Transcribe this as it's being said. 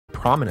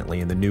prominently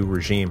in the new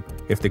regime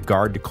if the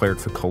Guard declared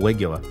for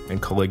Caligula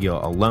and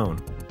Caligula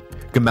alone.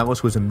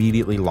 Gemellus was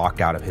immediately locked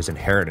out of his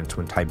inheritance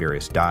when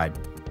Tiberius died.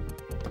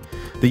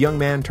 The young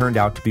man turned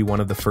out to be one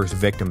of the first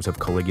victims of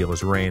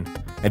Caligula's reign,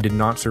 and did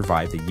not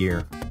survive the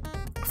year.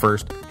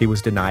 First, he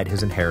was denied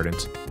his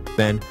inheritance,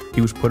 then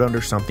he was put under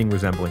something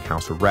resembling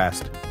house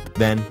arrest,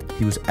 then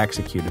he was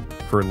executed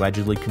for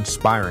allegedly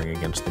conspiring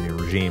against the new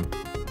regime.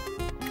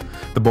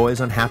 The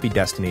boy's unhappy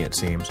destiny, it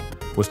seems,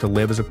 was to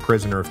live as a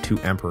prisoner of two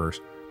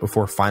emperors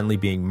before finally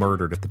being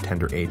murdered at the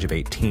tender age of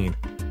 18,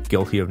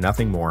 guilty of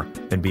nothing more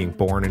than being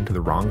born into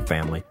the wrong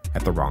family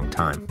at the wrong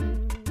time.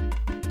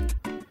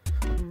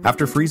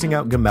 After freezing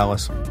out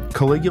Gemellus,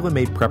 Caligula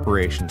made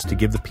preparations to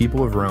give the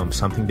people of Rome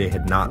something they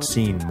had not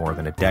seen in more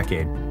than a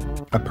decade: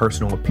 a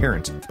personal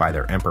appearance by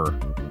their emperor.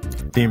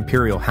 The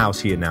imperial house,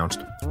 he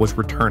announced, was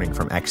returning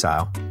from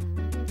exile.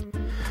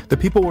 The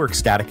people were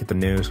ecstatic at the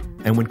news,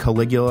 and when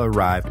Caligula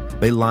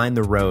arrived, they lined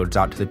the roads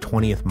out to the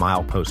 20th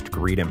milepost to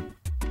greet him.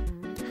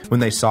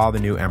 When they saw the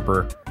new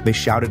emperor, they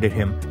shouted at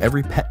him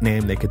every pet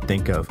name they could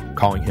think of,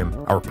 calling him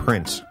our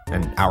prince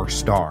and our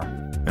star,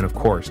 and of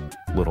course,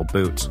 Little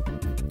Boots.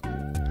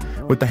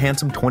 With the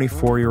handsome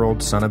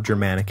 24-year-old son of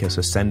Germanicus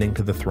ascending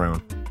to the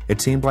throne,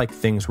 it seemed like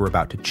things were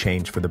about to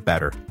change for the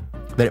better,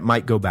 that it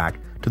might go back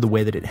to the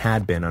way that it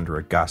had been under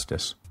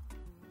Augustus.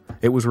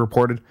 It was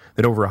reported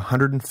that over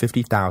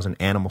 150,000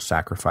 animal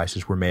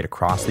sacrifices were made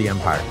across the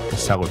empire to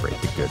celebrate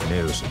the good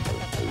news.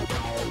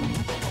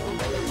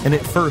 And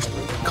at first,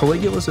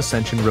 Caligula's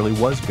ascension really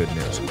was good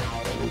news.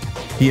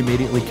 He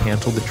immediately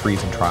canceled the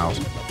treason trials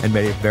and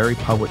made a very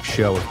public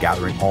show of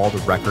gathering all the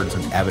records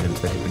and evidence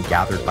that had been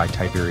gathered by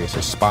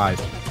Tiberius'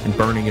 spies and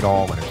burning it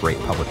all in a great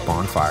public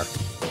bonfire.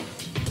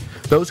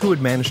 Those who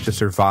had managed to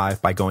survive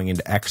by going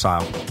into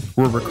exile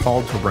were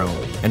recalled to Rome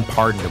and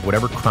pardoned of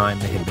whatever crime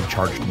they had been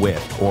charged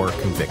with or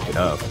convicted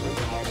of.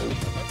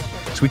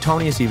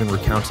 Suetonius even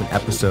recounts an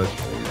episode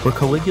where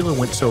Caligula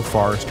went so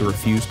far as to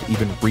refuse to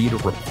even read a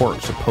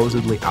report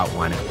supposedly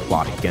outlining a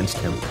plot against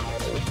him.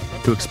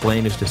 To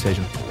explain his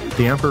decision,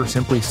 the emperor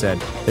simply said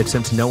that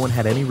since no one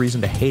had any reason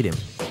to hate him,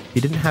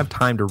 he didn't have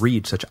time to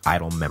read such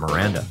idle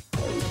memoranda.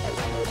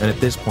 And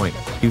at this point,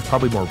 he was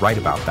probably more right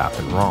about that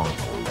than wrong.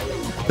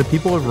 The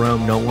people of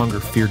Rome no longer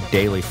feared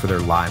daily for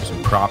their lives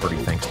and property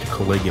thanks to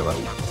Caligula.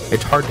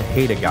 It's hard to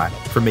hate a guy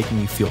for making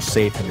you feel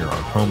safe in your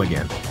own home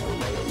again.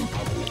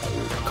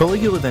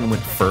 Caligula then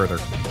went further.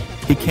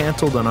 He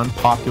canceled an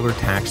unpopular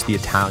tax the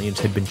Italians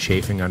had been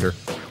chafing under,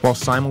 while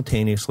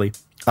simultaneously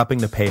upping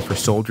the pay for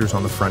soldiers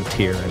on the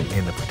frontier and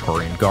in the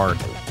Praetorian Guard.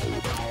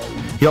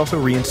 He also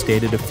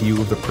reinstated a few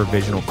of the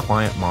provisional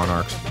client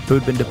monarchs who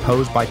had been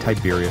deposed by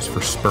Tiberius for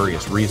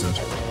spurious reasons,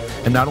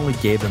 and not only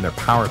gave them their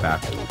power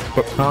back,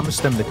 but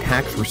promised them the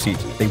tax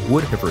receipts they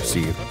would have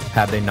received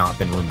had they not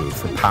been removed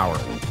from power.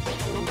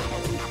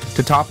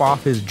 To top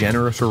off his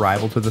generous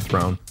arrival to the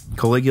throne,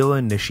 Caligula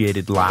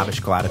initiated lavish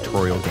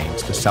gladiatorial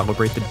games to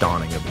celebrate the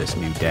dawning of this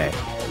new day.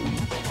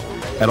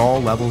 At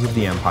all levels of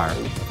the empire,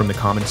 from the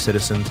common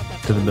citizens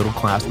to the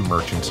middle-class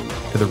merchants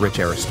to the rich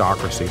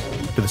aristocracy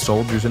to the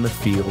soldiers in the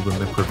field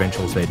and the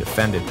provincials they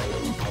defended,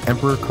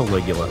 Emperor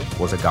Caligula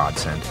was a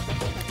godsend.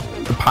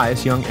 The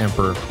pious young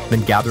emperor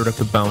then gathered up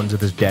the bones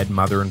of his dead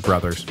mother and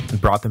brothers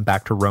and brought them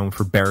back to Rome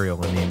for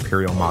burial in the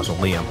imperial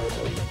mausoleum.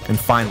 And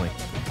finally,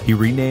 he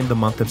renamed the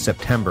month of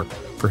September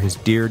for his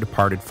dear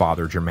departed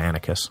father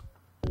Germanicus.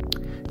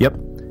 Yep,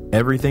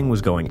 everything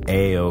was going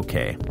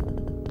A-OK.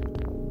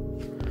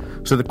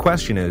 So the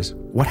question is,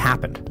 what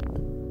happened?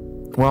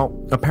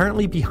 Well,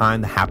 apparently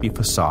behind the happy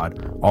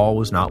facade, all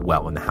was not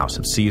well in the house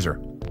of Caesar.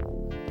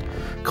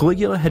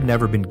 Caligula had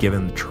never been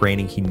given the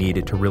training he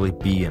needed to really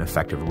be an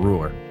effective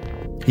ruler.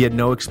 He had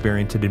no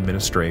experience in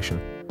administration,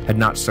 had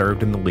not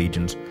served in the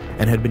legions,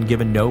 and had been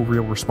given no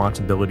real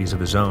responsibilities of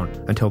his own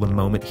until the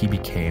moment he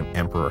became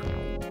emperor.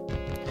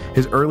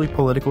 His early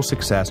political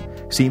success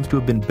seems to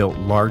have been built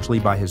largely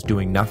by his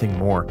doing nothing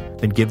more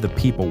than give the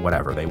people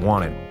whatever they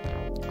wanted.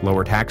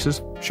 Lower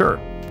taxes? Sure.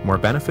 More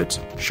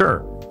benefits?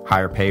 Sure.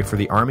 Higher pay for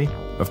the army?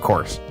 Of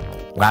course.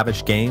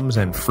 Lavish games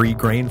and free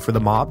grain for the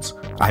mobs?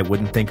 I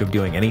wouldn't think of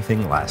doing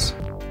anything less.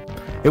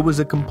 It was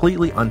a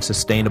completely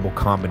unsustainable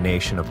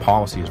combination of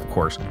policies, of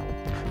course,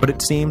 but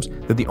it seems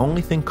that the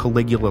only thing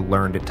Caligula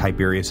learned at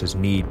Tiberius's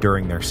knee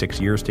during their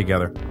 6 years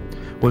together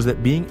was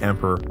that being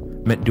emperor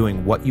meant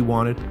doing what you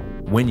wanted,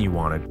 when you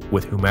wanted,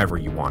 with whomever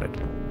you wanted.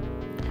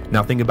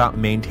 Nothing about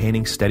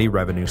maintaining steady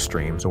revenue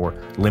streams or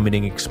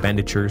limiting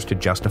expenditures to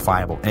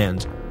justifiable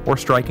ends or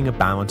striking a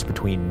balance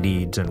between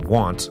needs and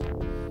wants.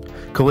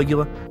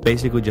 Caligula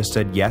basically just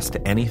said yes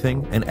to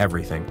anything and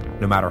everything,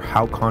 no matter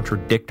how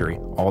contradictory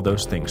all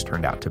those things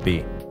turned out to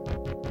be.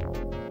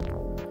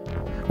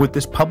 With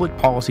this public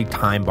policy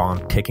time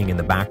bomb ticking in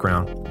the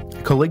background,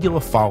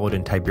 Caligula followed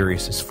in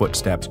Tiberius's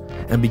footsteps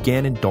and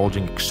began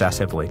indulging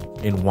excessively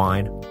in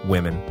wine,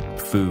 women,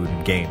 food,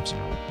 and games.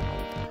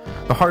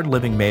 The hard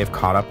living may have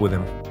caught up with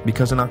him,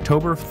 because in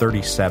October of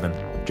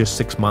 37, just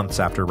 6 months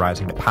after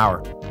rising to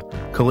power,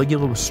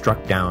 Caligula was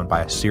struck down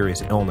by a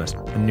serious illness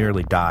and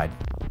nearly died.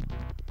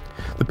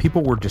 The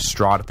people were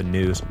distraught at the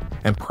news,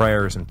 and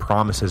prayers and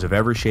promises of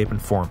every shape and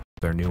form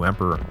for their new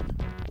emperor.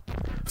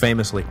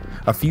 Famously,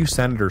 a few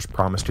senators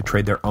promised to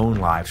trade their own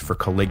lives for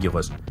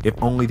Caligula's if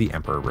only the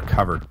emperor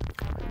recovered.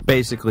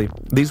 Basically,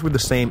 these were the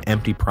same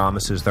empty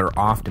promises that are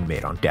often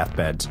made on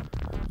deathbeds.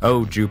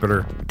 "Oh,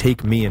 Jupiter,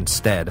 take me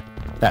instead,"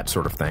 that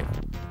sort of thing.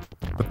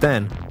 But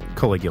then,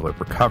 Caligula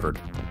recovered.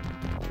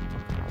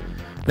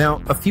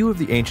 Now, a few of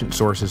the ancient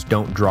sources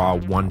don't draw a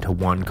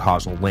one-to-one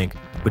causal link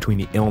between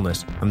the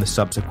illness and the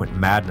subsequent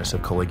madness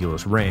of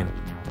Caligula's reign,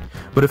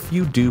 but a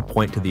few do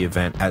point to the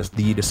event as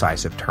the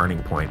decisive turning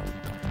point.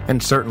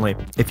 And certainly,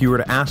 if you were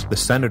to ask the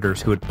senators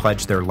who had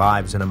pledged their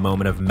lives in a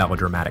moment of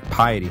melodramatic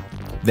piety,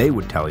 they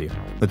would tell you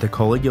that the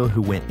Caligula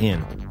who went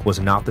in was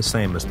not the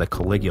same as the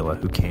Caligula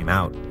who came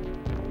out.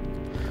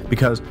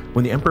 Because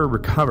when the emperor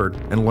recovered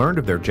and learned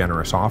of their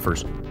generous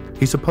offers,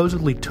 he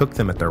supposedly took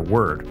them at their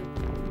word.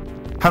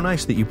 "How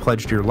nice that you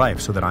pledged your life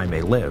so that I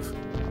may live.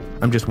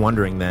 I'm just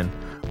wondering then,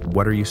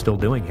 what are you still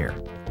doing here?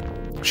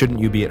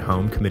 Shouldn't you be at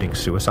home committing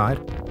suicide?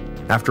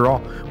 After all,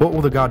 what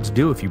will the gods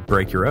do if you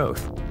break your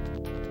oath?"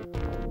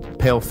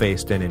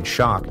 Pale-faced and in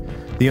shock,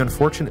 the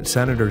unfortunate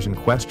senators in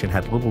question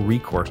had little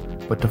recourse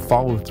but to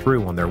follow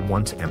through on their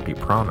once empty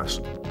promise.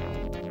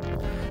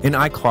 In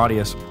I,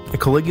 Claudius,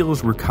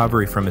 Caligula's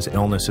recovery from his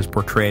illness is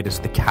portrayed as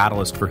the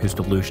catalyst for his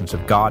delusions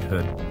of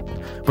godhood,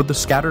 but the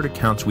scattered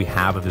accounts we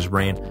have of his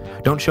reign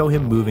don't show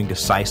him moving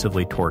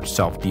decisively towards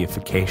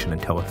self-deification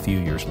until a few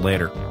years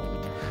later.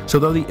 So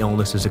though the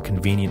illness is a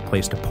convenient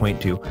place to point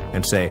to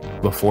and say,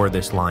 before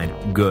this line,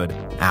 good,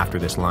 after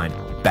this line,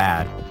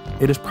 bad,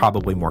 it is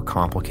probably more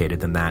complicated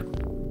than that.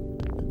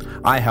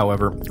 I,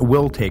 however,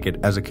 will take it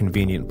as a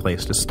convenient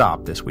place to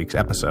stop this week's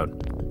episode.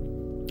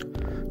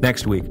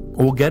 Next week,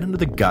 we'll get into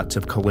the guts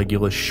of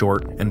Caligula's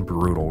short and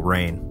brutal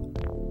reign.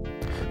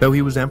 Though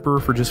he was emperor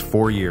for just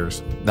 4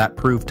 years, that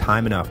proved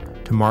time enough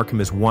to mark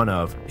him as one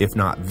of, if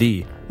not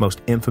the,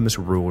 most infamous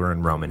ruler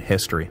in Roman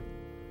history.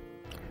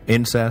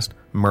 Incest,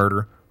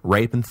 murder,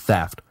 rape, and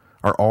theft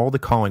are all the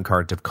calling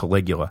cards of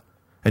Caligula,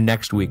 and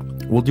next week,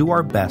 we'll do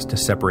our best to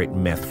separate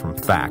myth from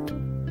fact.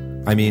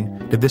 I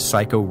mean, did this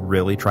psycho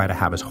really try to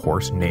have his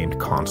horse named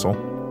Consul?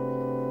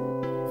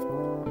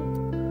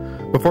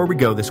 Before we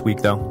go this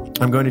week, though,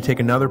 I'm going to take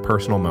another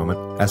personal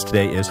moment, as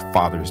today is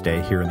Father's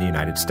Day here in the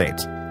United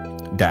States.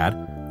 Dad,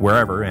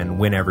 wherever and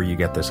whenever you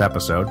get this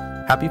episode,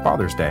 Happy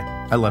Father's Day.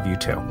 I love you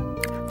too.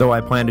 Though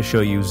I plan to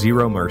show you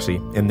zero mercy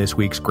in this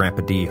week's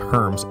Grandpa D.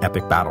 Herm's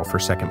epic battle for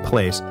second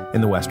place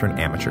in the Western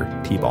Amateur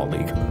T-Ball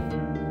League.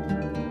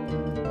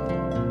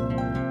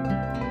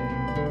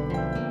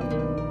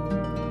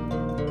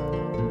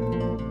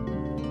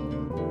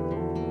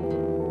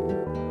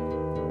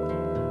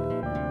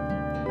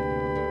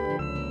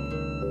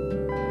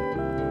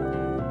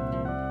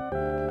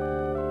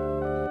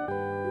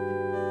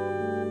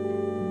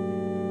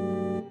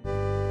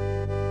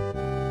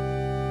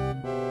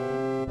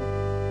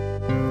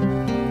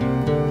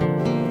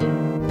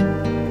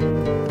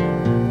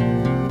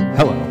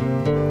 Hello,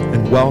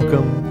 and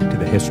welcome to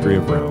the History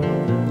of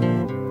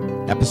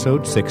Rome.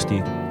 Episode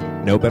 60,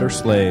 No Better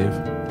Slave,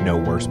 No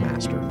Worse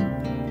Master.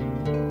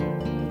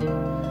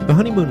 The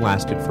honeymoon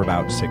lasted for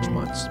about 6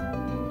 months.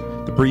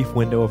 The brief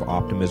window of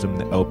optimism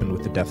that opened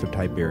with the death of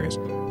Tiberius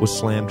was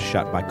slammed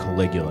shut by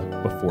Caligula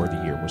before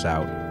the year was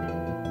out.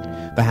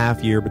 The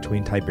half-year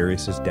between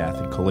Tiberius's death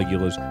and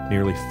Caligula's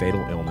nearly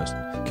fatal illness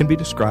can be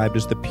described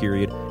as the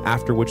period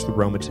after which the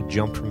Romans had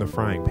jumped from the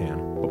frying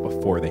pan, but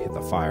before they hit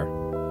the fire.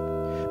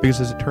 Because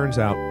as it turns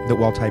out that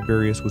while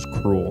Tiberius was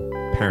cruel,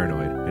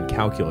 paranoid, and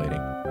calculating,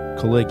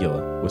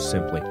 Caligula was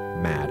simply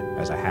mad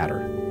as a hatter.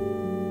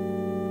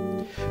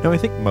 Now I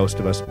think most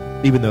of us,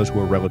 even those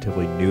who are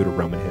relatively new to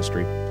Roman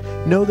history,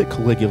 know that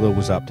Caligula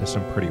was up to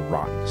some pretty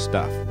rotten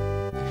stuff.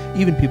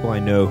 Even people I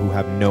know who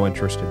have no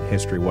interest in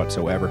history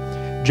whatsoever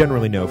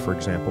generally know, for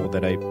example,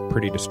 that a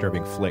pretty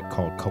disturbing flick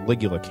called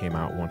Caligula came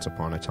out once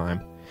upon a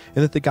time,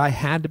 and that the guy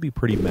had to be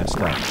pretty messed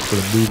up for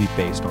the movie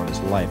based on his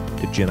life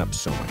to gin up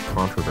so much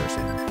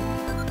controversy.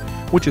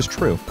 Which is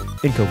true.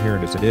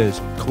 Incoherent as it is,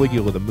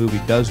 Caligula the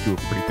movie does do a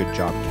pretty good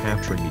job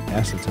capturing the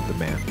essence of the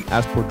man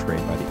as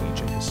portrayed by the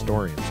ancient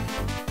historians.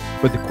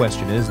 But the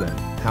question is then,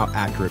 how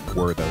accurate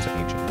were those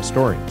ancient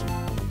historians?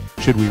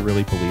 Should we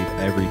really believe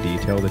every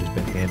detail that has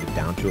been handed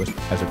down to us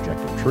as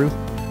objective truth,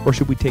 or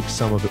should we take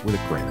some of it with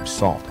a grain of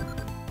salt?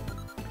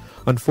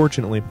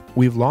 Unfortunately,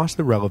 we've lost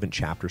the relevant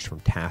chapters from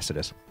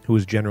Tacitus, who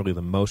was generally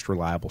the most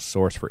reliable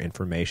source for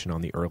information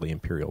on the early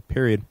imperial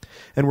period,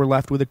 and we're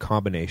left with a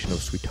combination of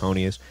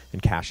Suetonius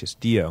and Cassius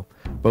Dio,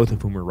 both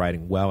of whom were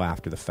writing well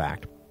after the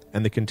fact,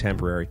 and the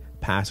contemporary,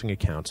 passing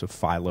accounts of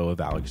Philo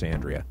of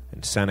Alexandria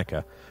and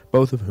Seneca,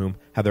 both of whom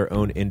have their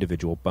own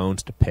individual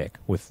bones to pick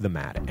with the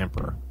mad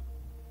emperor.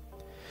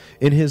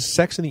 In his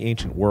Sex in the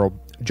Ancient World,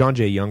 John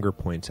J. Younger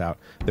points out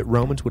that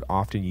Romans would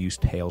often use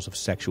tales of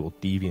sexual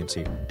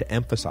deviancy to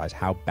emphasize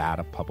how bad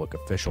a public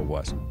official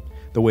was,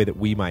 the way that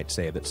we might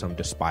say that some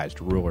despised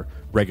ruler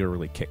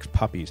regularly kicks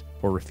puppies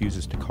or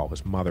refuses to call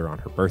his mother on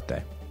her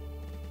birthday.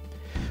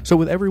 So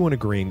with everyone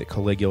agreeing that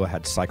Caligula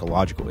had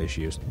psychological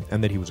issues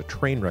and that he was a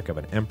train wreck of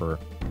an emperor,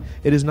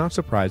 it is not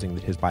surprising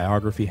that his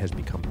biography has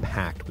become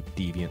packed with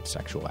deviant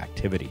sexual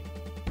activity.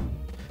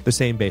 The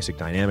same basic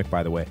dynamic,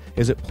 by the way,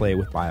 is at play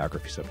with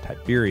biographies of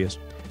Tiberius,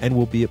 and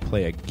will be at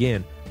play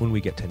again when we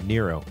get to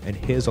Nero and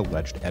his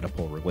alleged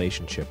Oedipal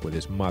relationship with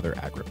his mother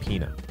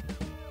Agrippina.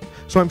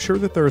 So I'm sure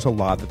that there is a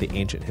lot that the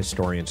ancient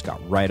historians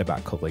got right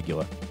about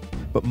Caligula,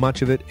 but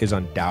much of it is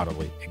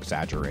undoubtedly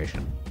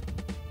exaggeration.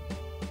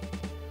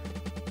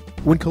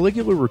 When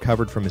Caligula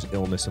recovered from his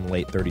illness in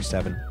late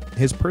 37,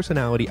 his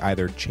personality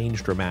either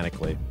changed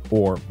dramatically,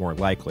 or, more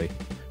likely,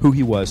 who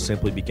he was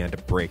simply began to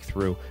break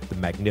through the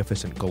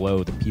magnificent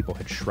glow the people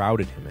had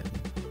shrouded him in.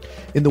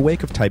 In the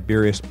wake of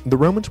Tiberius, the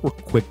Romans were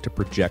quick to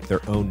project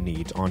their own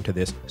needs onto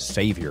this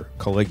savior,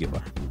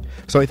 Caligula.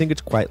 So I think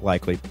it's quite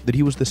likely that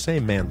he was the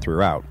same man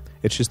throughout.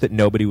 It's just that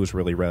nobody was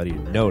really ready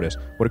to notice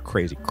what a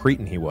crazy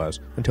cretin he was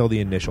until the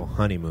initial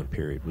honeymoon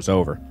period was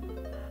over.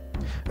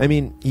 I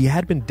mean, he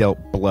had been dealt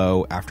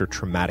blow after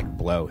traumatic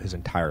blow his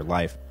entire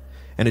life,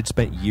 and had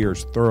spent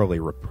years thoroughly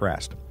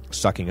repressed,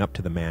 sucking up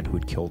to the man who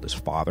had killed his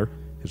father,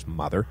 his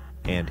mother,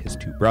 and his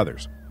 2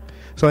 brothers.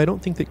 So I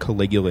don't think that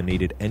Caligula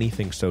needed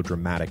anything so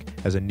dramatic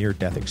as a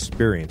near-death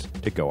experience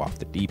to go off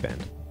the deep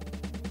end.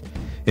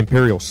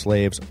 Imperial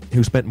slaves,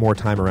 who spent more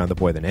time around the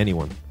boy than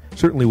anyone,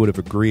 certainly would have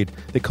agreed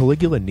that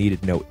Caligula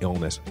needed no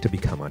illness to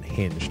become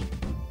unhinged.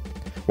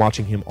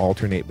 Watching him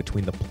alternate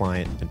between the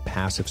pliant and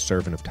passive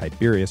servant of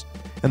Tiberius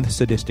and the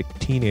sadistic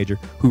teenager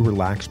who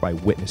relaxed by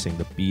witnessing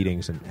the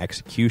beatings and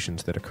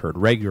executions that occurred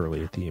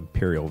regularly at the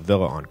imperial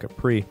villa on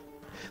Capri,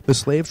 the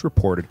slaves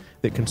reported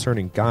that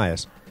concerning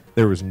Gaius,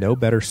 there was no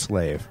better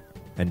slave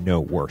and no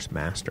worse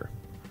master.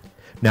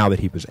 Now that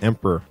he was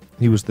emperor,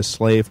 he was the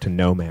slave to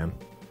no man,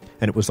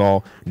 and it was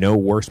all no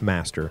worse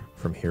master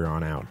from here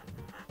on out.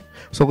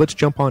 So let's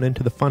jump on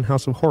into the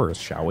funhouse of horrors,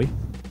 shall we?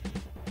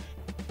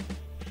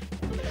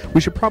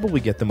 We should probably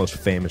get the most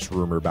famous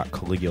rumor about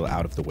Caligula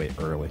out of the way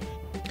early,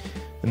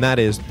 and that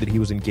is that he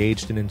was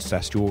engaged in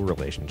incestual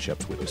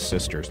relationships with his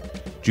sisters,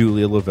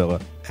 Julia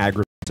Livilla,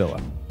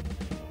 Agrippina.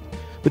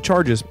 The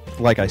charges,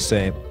 like I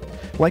say,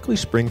 likely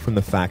spring from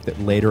the fact that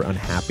later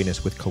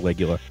unhappiness with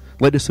Caligula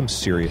led to some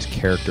serious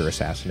character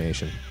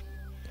assassination.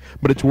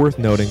 But it's worth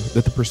noting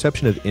that the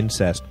perception of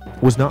incest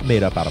was not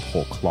made up out of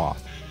whole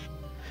cloth.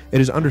 It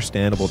is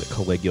understandable that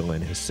Caligula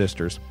and his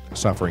sisters,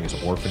 suffering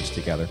as orphans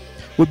together,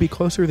 would be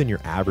closer than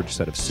your average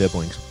set of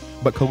siblings,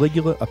 but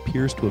Caligula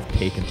appears to have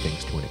taken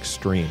things to an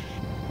extreme.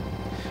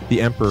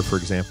 The emperor, for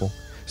example,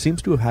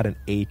 seems to have had an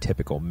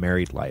atypical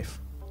married life.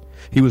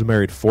 He was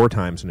married 4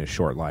 times in his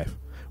short life,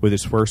 with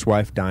his first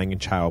wife dying in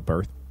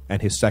childbirth,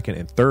 and his second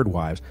and third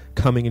wives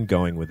coming and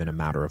going within a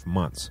matter of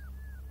months.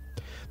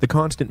 The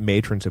constant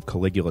matrons of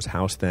Caligula's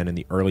house then in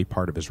the early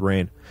part of his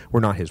reign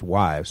were not his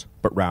wives,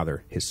 but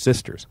rather his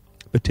sisters,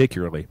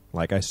 particularly,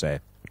 like I say,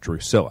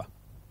 Drusilla.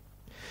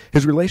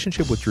 His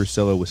relationship with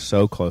Drusilla was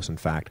so close, in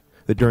fact,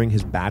 that during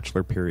his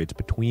bachelor periods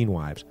between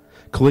wives,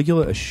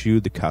 Caligula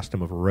eschewed the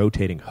custom of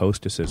rotating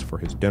hostesses for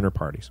his dinner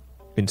parties,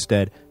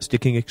 instead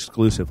sticking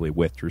exclusively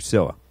with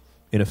Drusilla,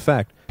 in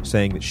effect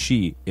saying that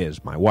she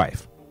is my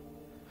wife.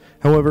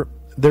 However,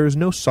 there is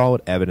no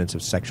solid evidence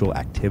of sexual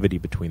activity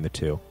between the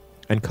two,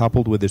 and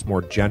coupled with his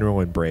more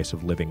general embrace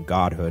of living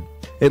godhood,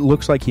 it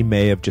looks like he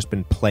may have just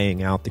been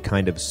playing out the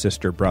kind of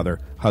sister-brother,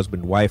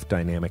 husband-wife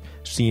dynamic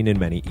seen in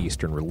many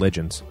Eastern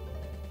religions.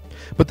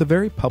 But the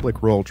very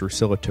public role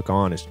Drusilla took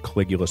on as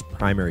Caligula's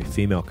primary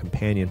female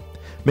companion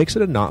makes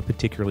it a not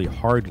particularly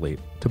hard leap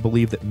to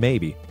believe that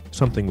maybe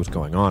something was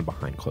going on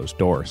behind closed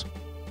doors.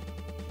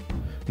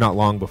 Not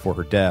long before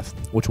her death,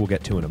 which we'll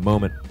get to in a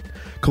moment,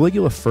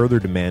 Caligula further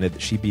demanded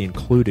that she be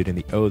included in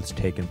the oaths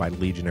taken by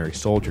legionary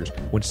soldiers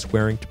when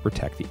swearing to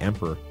protect the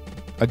emperor,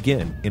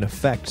 again in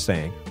effect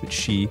saying that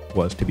she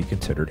was to be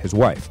considered his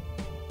wife.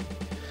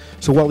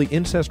 So while the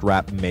incest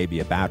rap may be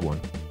a bad one,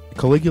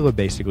 Caligula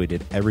basically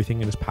did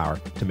everything in his power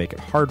to make it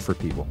hard for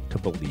people to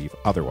believe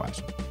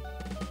otherwise.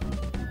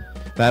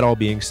 That all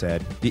being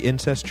said, the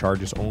incest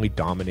charges only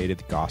dominated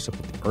the gossip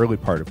of the early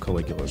part of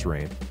Caligula's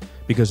reign,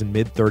 because in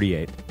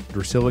mid-38,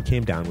 Drusilla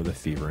came down with a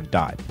fever and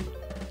died.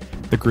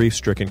 The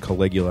grief-stricken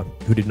Caligula,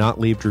 who did not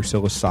leave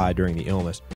Drusilla's side during the illness,